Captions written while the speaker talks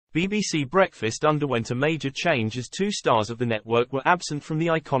BBC Breakfast underwent a major change as two stars of the network were absent from the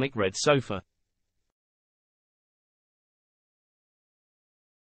iconic red sofa.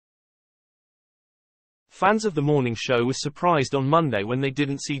 Fans of the morning show were surprised on Monday when they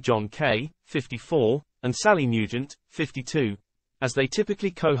didn't see Jon Kay, 54, and Sally Nugent, 52, as they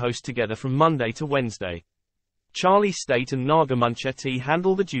typically co-host together from Monday to Wednesday. Stayt and Naga Munchetty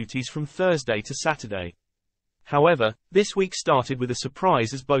handle the duties from Thursday to Saturday. However, this week started with a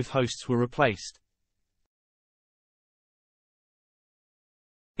surprise as both hosts were replaced.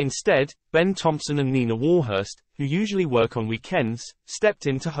 Instead, Ben Thompson and Nina Warhurst, who usually work on weekends, stepped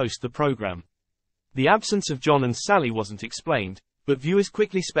in to host the program. The absence of Jon and Sally wasn't explained, but viewers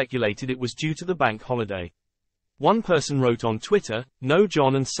quickly speculated it was due to the bank holiday. One person wrote on Twitter, "No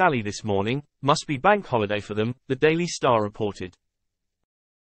Jon and Sally this morning, must be bank holiday for them," the Daily Star reported.